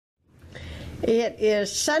It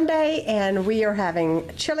is Sunday and we are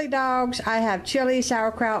having chili dogs. I have chili,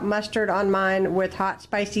 sauerkraut, mustard on mine with hot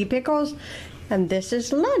spicy pickles, and this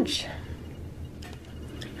is lunch.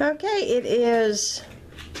 Okay, it is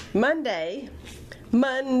Monday.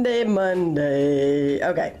 Okay,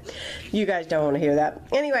 you guys don't want to hear that.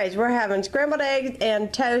 Anyways, we're having scrambled eggs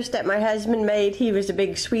and toast that my husband made. He was a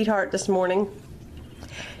big sweetheart this morning.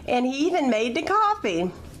 And he even made the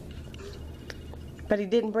coffee. But he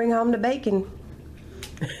didn't bring home the bacon.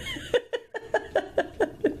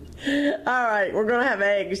 Alright, we're going to have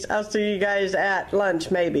eggs. I'll see you guys at lunch,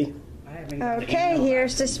 maybe. Okay,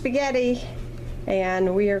 here's the spaghetti.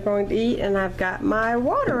 And we are going to eat, and I've got my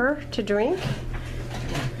water to drink. Can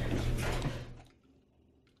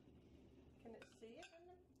it see it in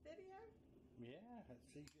the video? Yeah, I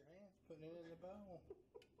see your hands putting it in the bowl.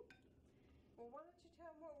 Well, why don't you tell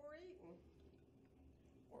them what we're eating?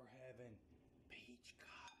 We're having peach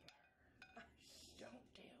cobbler. Don't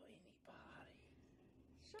tell anybody.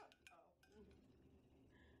 Shut up.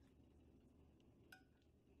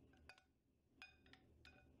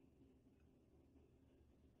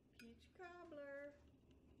 Peach cobbler.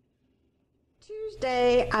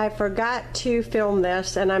 Tuesday, I forgot to film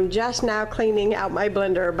this, and I'm just now cleaning out my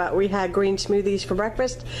blender, but we had green smoothies for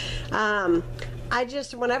breakfast.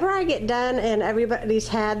 Whenever I get done and everybody's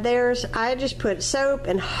had theirs, I just put soap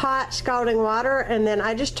and hot scalding water, and then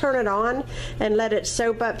I just turn it on and let it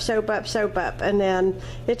soap up, and then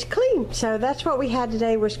it's clean. So that's what we had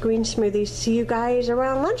today, was green smoothies. See you guys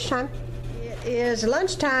around lunchtime. It is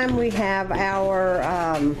lunchtime. We have our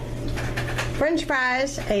French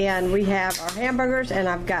fries, and we have our hamburgers, and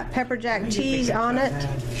I've got pepper jack cheese on it.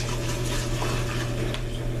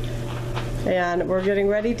 And we're getting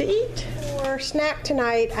ready to eat. For snack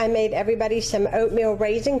tonight, I made everybody some oatmeal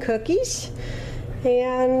raisin cookies,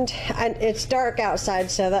 and it's dark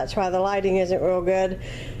outside, so that's why the lighting isn't real good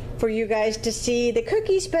for you guys to see the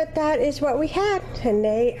cookies, but that is what we had, and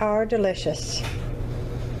they are delicious.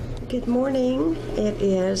 Good morning. It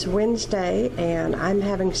is Wednesday, and I'm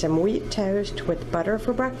having some wheat toast with butter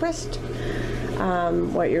for breakfast.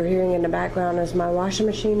 What you're hearing in the background is my washing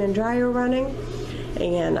machine and dryer running.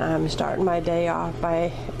 And I'm starting my day off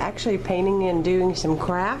by actually painting and doing some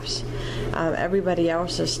crafts. Everybody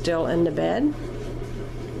else is still in the bed.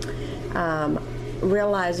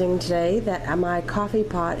 Realizing today that my coffee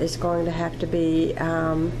pot is going to have to be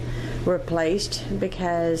replaced,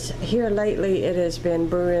 because here lately it has been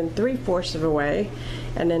brewing 3/4 of the way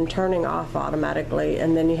and then turning off automatically,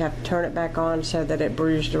 and then you have to turn it back on so that it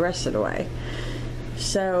brews the rest of the way.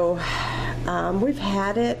 So we've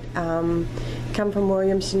had it come from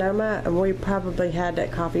Williams-Sonoma, and we probably had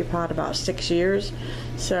that coffee pot about 6 years,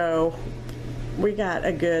 so we got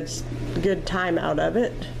a good time out of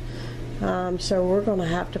it. So we're going to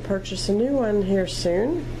have to purchase a new one here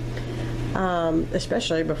soon,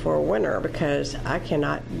 especially before winter, because I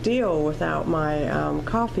cannot deal without my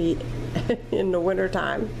coffee in the winter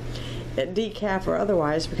time, decaf or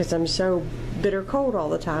otherwise, because I'm so bitter cold all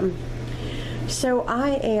the time. So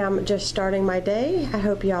I am just starting my day. I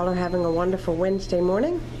hope y'all are having a wonderful Wednesday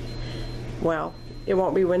morning. Well, it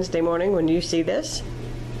won't be Wednesday morning when you see this.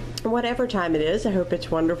 Whatever time it is, I hope it's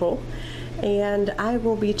wonderful. And I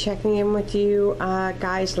will be checking in with you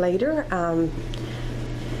guys later.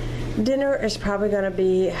 Dinner is probably going to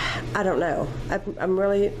be, I don't know. I'm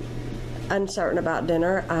really uncertain about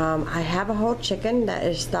dinner. I have a whole chicken that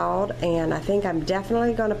is thawed, and I think I'm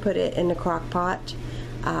definitely going to put it in the crock pot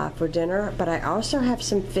for dinner, but I also have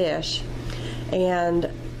some fish, and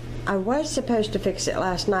I was supposed to fix it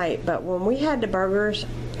last night, but when we had the burgers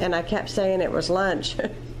and I kept saying it was lunch,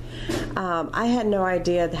 I had no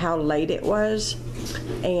idea how late it was,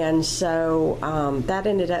 and so that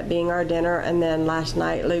ended up being our dinner. And then last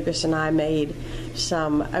night Lucas and I made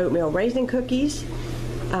some oatmeal raisin cookies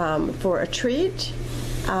for a treat,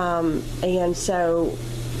 and so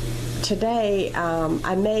today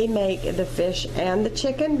I may make the fish and the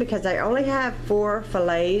chicken, because I only have 4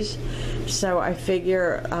 fillets, so I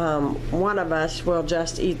figure one of us will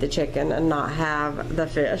just eat the chicken and not have the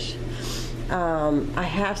fish. I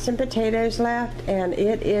have some potatoes left, and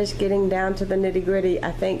it is getting down to the nitty-gritty.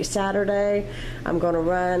 I think Saturday I'm going to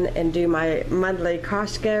run and do my monthly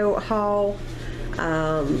Costco haul,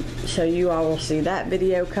 so you all will see that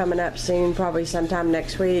video coming up soon, probably sometime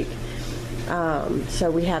next week.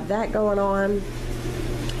 So we have that going on,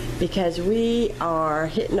 because we are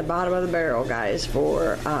hitting the bottom of the barrel, guys,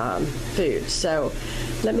 for food. So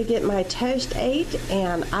let me get my toast ate,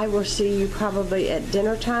 and I will see you probably at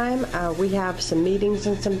dinner time. We have some meetings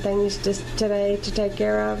and some things today to take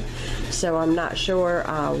care of, so I'm not sure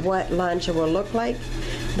what lunch will look like.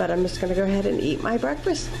 But I'm just gonna go ahead and eat my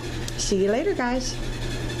breakfast. See you later, guys.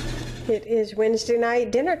 It is Wednesday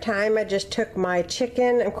night dinner time. I just took my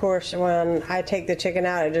chicken. Of course, when I take the chicken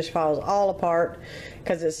out, it just falls all apart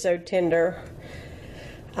because it's so tender.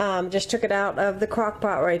 Just took it out of the crock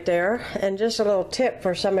pot right there. And just a little tip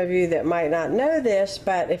for some of you that might not know this,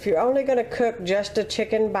 but if you're only going to cook just a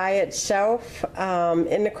chicken by itself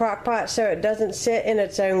in the crock pot so it doesn't sit in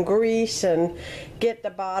its own grease and get the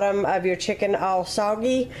bottom of your chicken all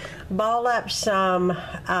soggy, ball up some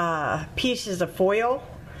pieces of foil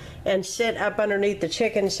and sit up underneath the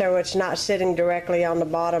chicken so it's not sitting directly on the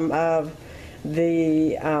bottom of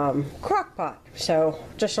the crock pot. So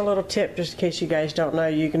just a little tip, just in case you guys don't know,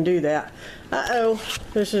 you can do that. Uh-oh,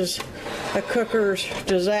 this is a cooker's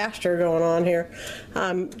disaster going on here.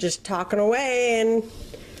 I'm just talking away and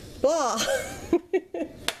blah.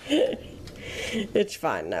 It's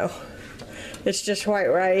fine though. It's just white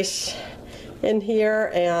rice in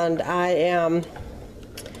here, and I am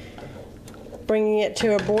bringing it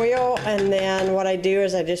to a boil, and then what I do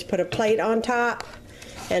is I just put a plate on top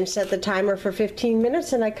and set the timer for 15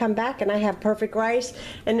 minutes, and I come back and I have perfect rice.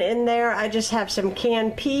 And in there I just have some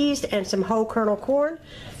canned peas and some whole kernel corn.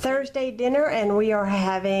 Thursday dinner, and we are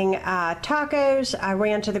having tacos. I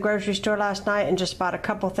ran to the grocery store last night and just bought a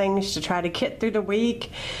couple things to try to get through the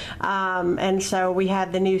week. And so we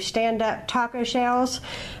had the new stand-up taco shells,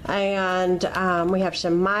 and we have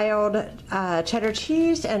some mild cheddar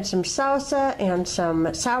cheese and some salsa and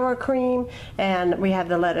some sour cream, and we have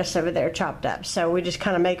the lettuce over there chopped up. So we just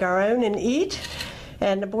kind of make our own and eat,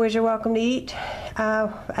 and the boys are welcome to eat.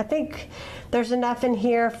 I think there's enough in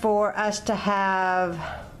here for us to have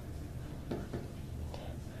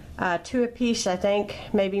 2 apiece, I think,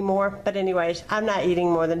 maybe more. But anyways, I'm not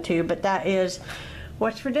eating more than 2, but that is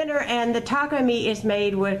what's for dinner. And the taco meat is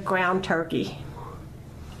made with ground turkey.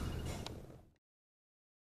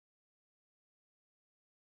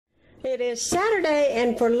 It is Saturday,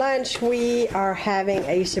 and for lunch we are having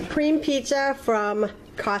a supreme pizza from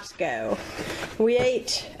Costco. We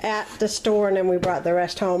ate at the store and then we brought the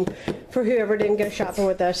rest home for whoever didn't go shopping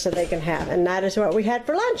with us so they can have. And that is what we had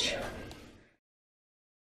for lunch.